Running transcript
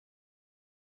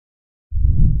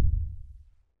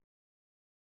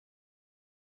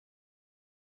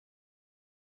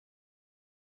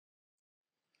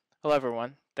Hello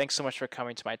everyone, thanks so much for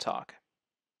coming to my talk.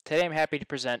 Today I'm happy to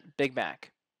present BigMAC,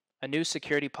 a new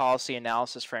security policy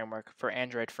analysis framework for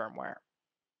Android firmware.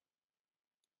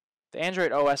 The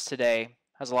Android OS today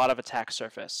has a lot of attack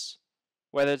surface,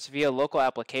 whether it's via local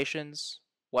applications,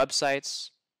 websites,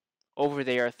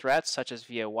 over-the-air threats such as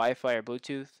via Wi-Fi or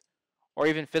Bluetooth, or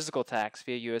even physical attacks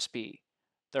via USB.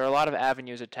 There are a lot of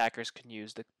avenues attackers can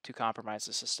use to compromise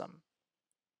the system.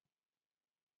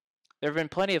 There have been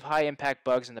plenty of high-impact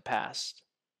bugs in the past,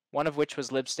 one of which was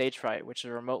libstagefright, which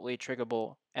is a remotely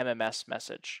triggerable MMS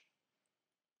message,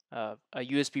 a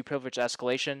USB privilege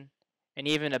escalation, and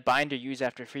even a binder use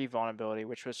after free vulnerability,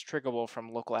 which was triggerable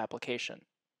from local application.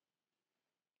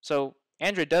 So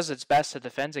Android does its best to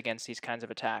defend against these kinds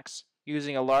of attacks,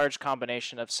 using a large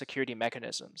combination of security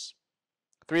mechanisms,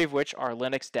 three of which are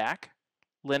Linux DAC,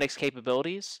 Linux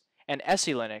capabilities, and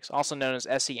SELinux, also known as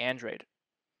SE Android.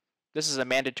 This is a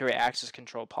mandatory access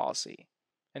control policy.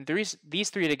 And these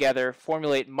three together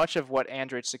formulate much of what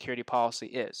Android security policy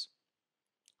is.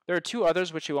 There are two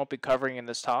others which we won't be covering in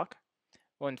this talk.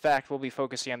 Well, in fact, we'll be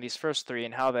focusing on these first three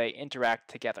and how they interact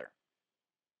together.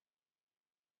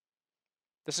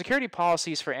 The security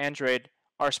policies for Android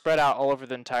are spread out all over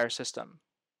the entire system,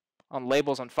 on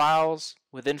labels on files,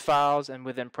 and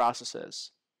within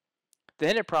processes. The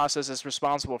init process is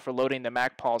responsible for loading the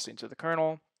MAC policy into the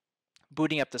kernel,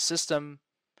 booting up the system,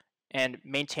 and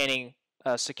maintaining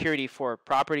security for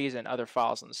properties and other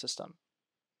files in the system.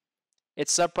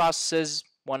 Its subprocesses,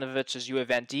 one of which is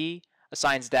ueventd,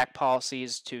 assigns DAC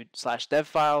policies to /dev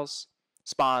files,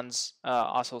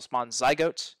 also spawns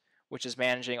Zygote, which is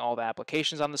managing all the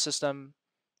applications on the system,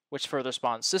 which further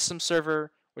spawns system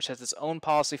server, which has its own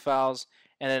policy files,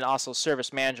 and then also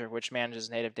service manager, which manages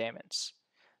native daemons.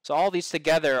 So all these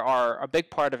together are a big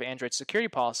part of Android security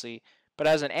policy. But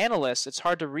as an analyst, it's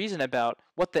hard to reason about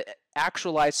what the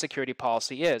actualized security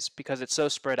policy is because it's so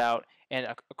spread out and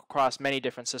across many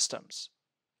different systems.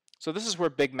 So this is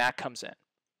where BigMAC comes in.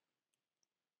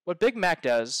 What BigMAC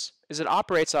does is it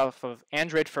operates off of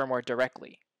Android firmware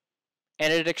directly,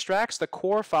 and it extracts the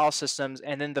core file systems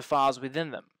and then the files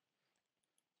within them.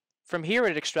 From here,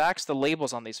 it extracts the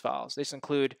labels on these files. These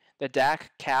include the DAC,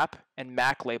 CAP, and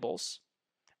MAC labels,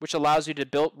 which allows you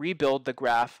to rebuild the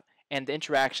graph and the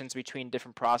interactions between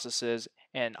different processes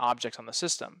and objects on the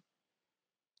system.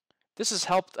 This is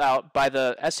helped out by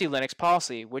the SELinux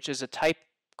policy, which is a type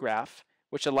graph,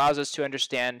 which allows us to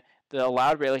understand the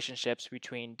allowed relationships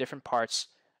between different parts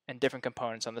and different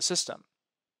components on the system.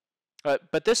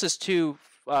 But this is too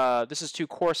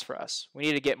coarse for us. We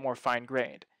need to get more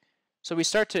fine-grained. So we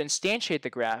start to instantiate the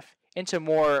graph into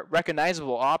more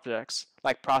recognizable objects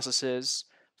like processes,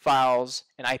 files,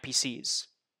 and IPCs.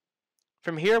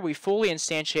 From here, we fully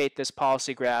instantiate this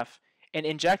policy graph and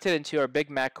inject it into our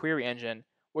BigMAC query engine,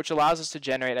 which allows us to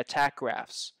generate attack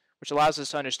graphs, which allows us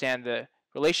to understand the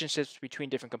relationships between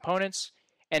different components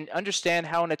and understand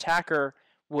how an attacker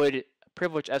would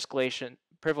privilege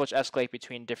escalate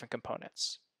between different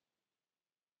components.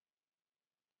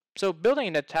 So building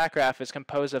an attack graph is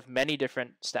composed of many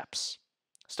different steps,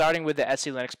 starting with the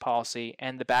SELinux policy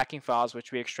and the backing files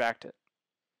which we extracted.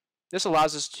 This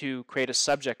allows us to create a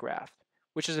subject graph,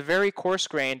 which is a very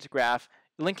coarse-grained graph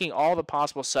linking all the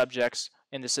possible subjects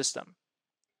in the system.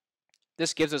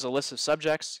 This gives us a list of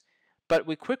subjects, but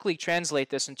we quickly translate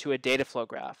this into a data flow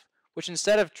graph, which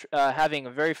instead of having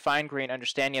a very fine-grained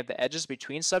understanding of the edges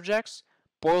between subjects,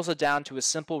 boils it down to a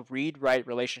simple read-write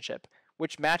relationship,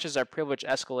 which matches our privilege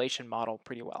escalation model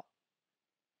pretty well.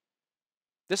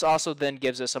 This also then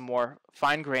gives us a more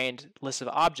fine-grained list of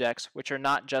objects, which are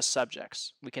not just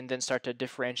subjects. We can then start to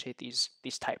differentiate these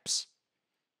types.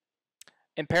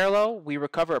 In parallel, we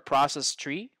recover a process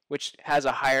tree, which has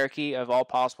a hierarchy of all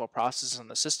possible processes in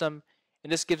the system,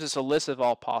 and this gives us a list of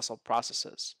all possible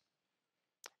processes.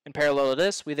 In parallel to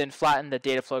this, we then flatten the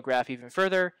data flow graph even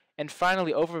further, and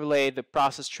finally overlay the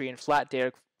process tree and flat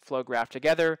data flow graph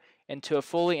together into a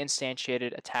fully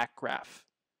instantiated attack graph.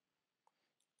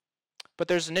 But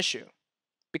there's an issue.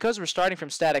 Because we're starting from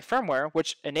static firmware,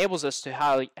 which enables us to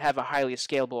have a highly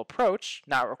scalable approach,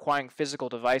 not requiring physical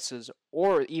devices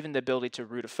or even the ability to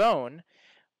root a phone,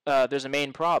 there's a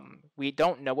main problem. We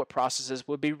don't know what processes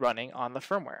would be running on the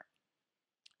firmware.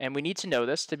 And we need to know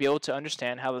this to be able to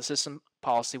understand how the system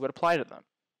policy would apply to them.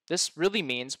 This really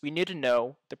means we need to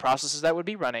know the processes that would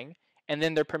be running and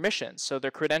then their permissions, so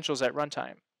their credentials at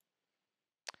runtime.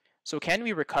 So can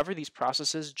we recover these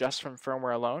processes just from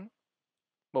firmware alone?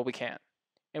 Well, we can.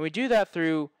 And we do that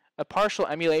through a partial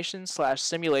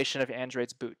emulation/simulation of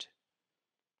Android's boot.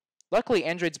 Luckily,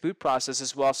 Android's boot process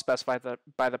is well specified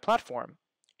by the platform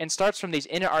and starts from these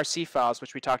init.rc files,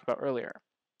 which we talked about earlier.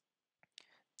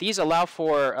 These allow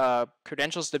for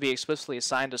credentials to be explicitly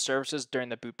assigned to services during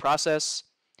the boot process,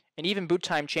 and even boot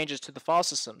time changes to the file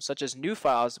system, such as new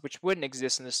files which wouldn't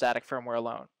exist in the static firmware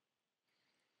alone.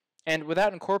 And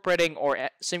without incorporating or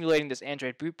simulating this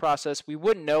Android boot process, we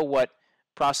wouldn't know what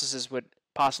processes would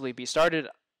possibly be started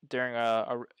during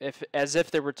as if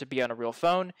they were to be on a real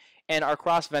phone, and our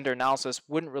cross-vendor analysis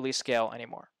wouldn't really scale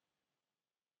anymore.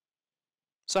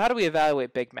 So how do we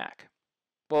evaluate BigMAC?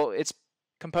 Well, it's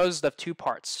composed of two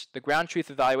parts: the ground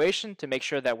truth evaluation to make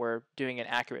sure that we're doing an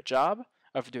accurate job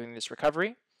of doing this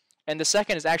recovery, and the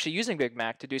second is actually using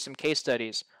BigMAC to do some case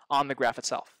studies on the graph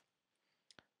itself.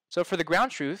 So for the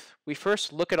ground truth, we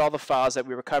first look at all the files that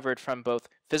we recovered from both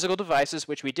physical devices,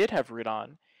 which we did have root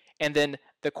on, and then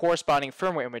the corresponding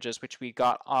firmware images, which we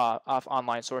got off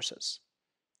online sources.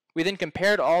 We then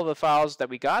compared all the files that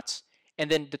we got, and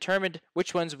then determined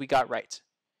which ones we got right.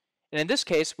 And in this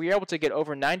case, we were able to get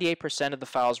over 98% of the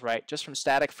files right just from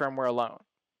static firmware alone.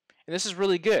 And this is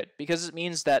really good, because it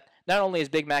means that not only is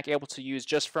BigMAC able to use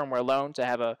just firmware alone to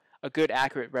have a good,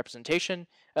 accurate representation,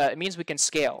 it means we can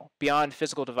scale beyond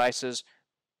physical devices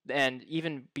and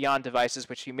even beyond devices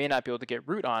which you may not be able to get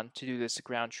root on to do this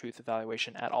ground truth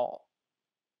evaluation at all.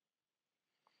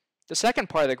 The second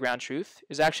part of the ground truth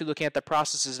is actually looking at the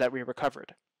processes that we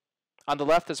recovered. On the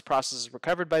left is processes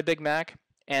recovered by BigMAC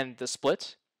and the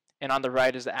split, and on the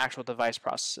right is the actual device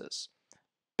processes.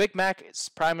 BigMAC is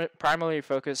primarily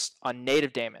focused on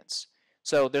native daemons.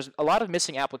 So there's a lot of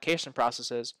missing application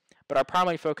processes, but our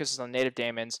primary focus is on native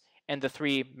daemons and the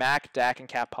three MAC, DAC, and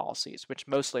CAP policies, which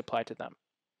mostly apply to them.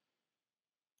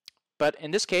 But in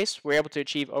this case, we're able to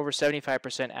achieve over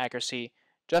 75% accuracy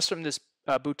just from this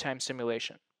boot time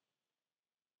simulation.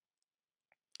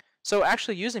 So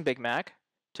actually using BigMAC,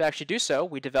 to actually do so,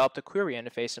 we developed a query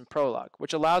interface in Prolog,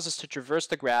 which allows us to traverse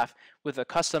the graph with a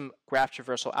custom graph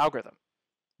traversal algorithm,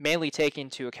 mainly taking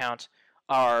into account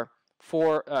our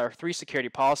three security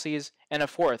policies and a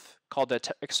fourth called the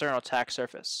external attack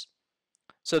surface.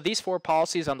 So these four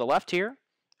policies on the left here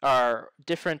are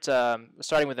different,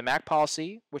 starting with the MAC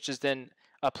policy, which is then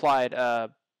applied, the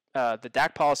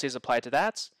DAC policy is applied to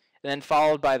that, and then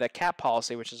followed by the CAP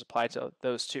policy, which is applied to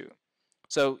those two.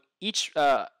 So each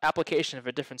application of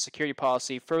a different security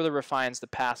policy further refines the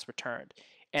paths returned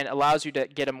and allows you to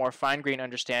get a more fine-grained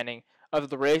understanding of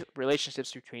the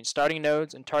relationships between starting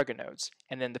nodes and target nodes,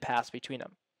 and then the paths between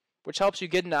them, which helps you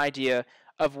get an idea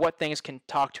of what things can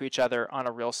talk to each other on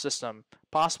a real system,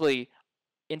 possibly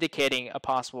indicating a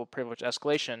possible privilege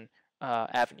escalation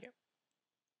avenue.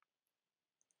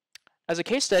 As a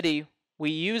case study, we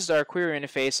used our query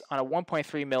interface on a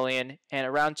 1.3 million and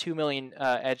around 2 million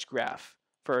edge graph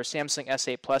for Samsung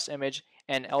S8 Plus image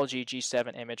and LG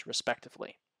G7 image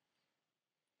respectively.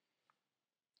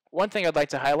 One thing I'd like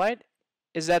to highlight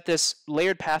is that this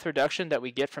layered path reduction that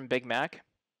we get from BigMAC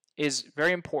is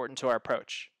very important to our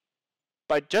approach.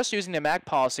 By just using the MAC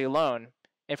policy alone,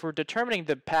 if we're determining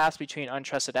the paths between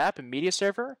untrusted app and media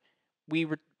server, we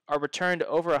are returned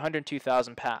over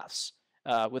 102,000 paths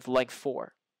with length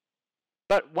 4.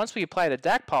 But once we apply the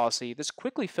DAC policy, this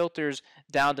quickly filters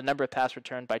down the number of paths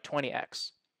returned by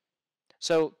 20x.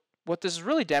 So what this is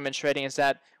really demonstrating is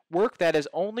that work that is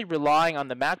only relying on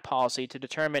the MAC policy to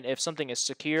determine if something is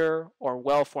secure or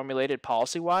well formulated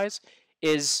policy-wise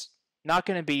is not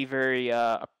going to be very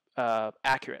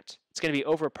accurate. It's going to be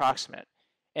over-approximate.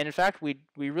 And in fact, we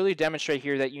really demonstrate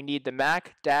here that you need the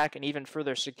MAC, DAC, and even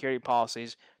further security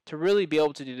policies to really be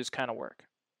able to do this kind of work.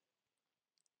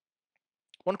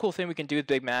 One cool thing we can do with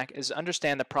BigMAC is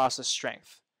understand the process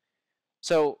strength.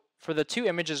 So for the two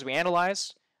images we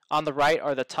analyzed, on the right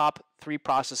are the top 3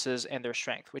 processes and their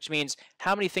strength, which means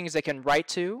how many things they can write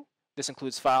to. This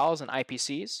includes files and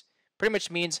IPCs. Pretty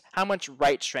much means how much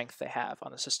write strength they have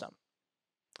on the system.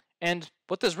 And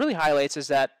what this really highlights is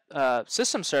that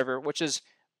system server, which is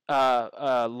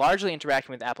largely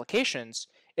interacting with applications,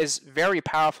 is very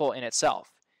powerful in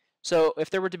itself. So if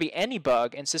there were to be any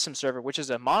bug in system server, which is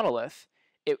a monolith,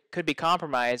 it could be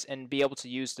compromised and be able to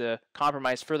use to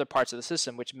compromise further parts of the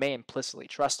system, which may implicitly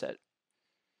trust it.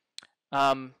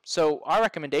 So our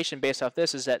recommendation based off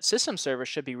this is that system server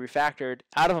should be refactored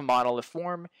out of a monolith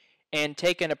form and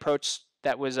take an approach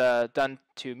that was done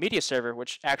to media server,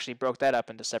 which actually broke that up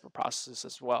into separate processes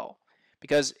as well,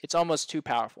 because it's almost too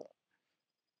powerful.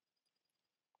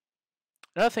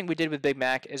 Another thing we did with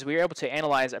BigMAC is we were able to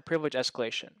analyze a privilege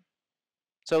escalation.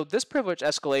 So this privilege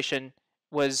escalation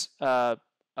was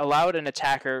allowed an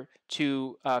attacker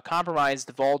to compromise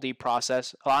the vol-d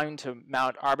process, allowing him to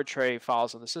mount arbitrary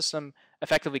files on the system,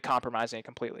 effectively compromising it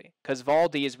completely, because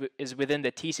vol-d is within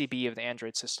the TCP of the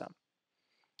Android system.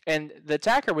 And the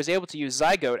attacker was able to use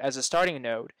Zygote as a starting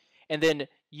node, and then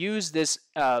use this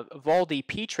Valdi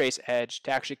ptrace edge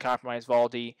to actually compromise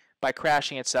Valdi by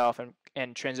crashing itself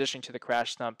and transitioning to the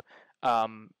crash stump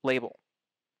label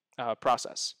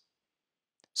process.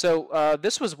 So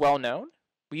this was well known.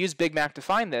 We used BigMAC to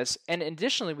find this, and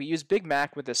additionally we used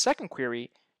BigMAC with the second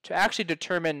query to actually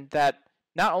determine that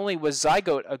not only was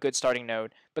Zygote a good starting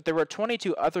node, but there were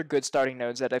 22 other good starting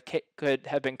nodes that could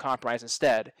have been compromised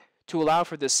instead to allow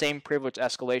for the same privilege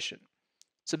escalation.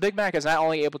 So BigMAC is not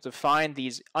only able to find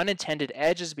these unintended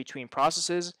edges between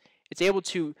processes, it's able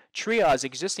to triage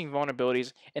existing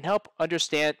vulnerabilities and help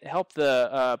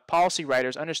the policy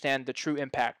writers understand the true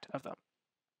impact of them.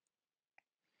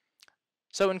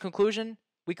 So in conclusion,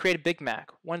 we created BigMAC,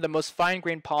 one of the most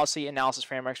fine-grained policy analysis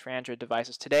frameworks for Android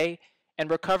devices today, and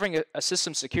recovering a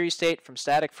system security state from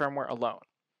static firmware alone.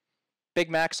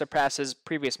 BigMAC surpasses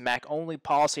previous Mac-only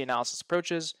policy analysis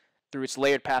approaches through its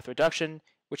layered path reduction,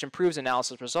 which improves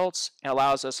analysis results and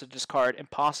allows us to discard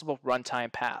impossible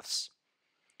runtime paths.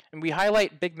 And we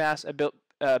highlight BigMAC's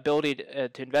ability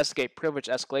to investigate privilege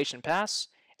escalation paths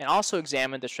and also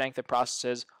examine the strength of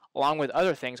processes along with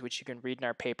other things which you can read in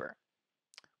our paper.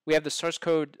 We have the source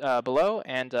code below,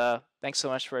 and thanks so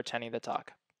much for attending the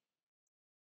talk.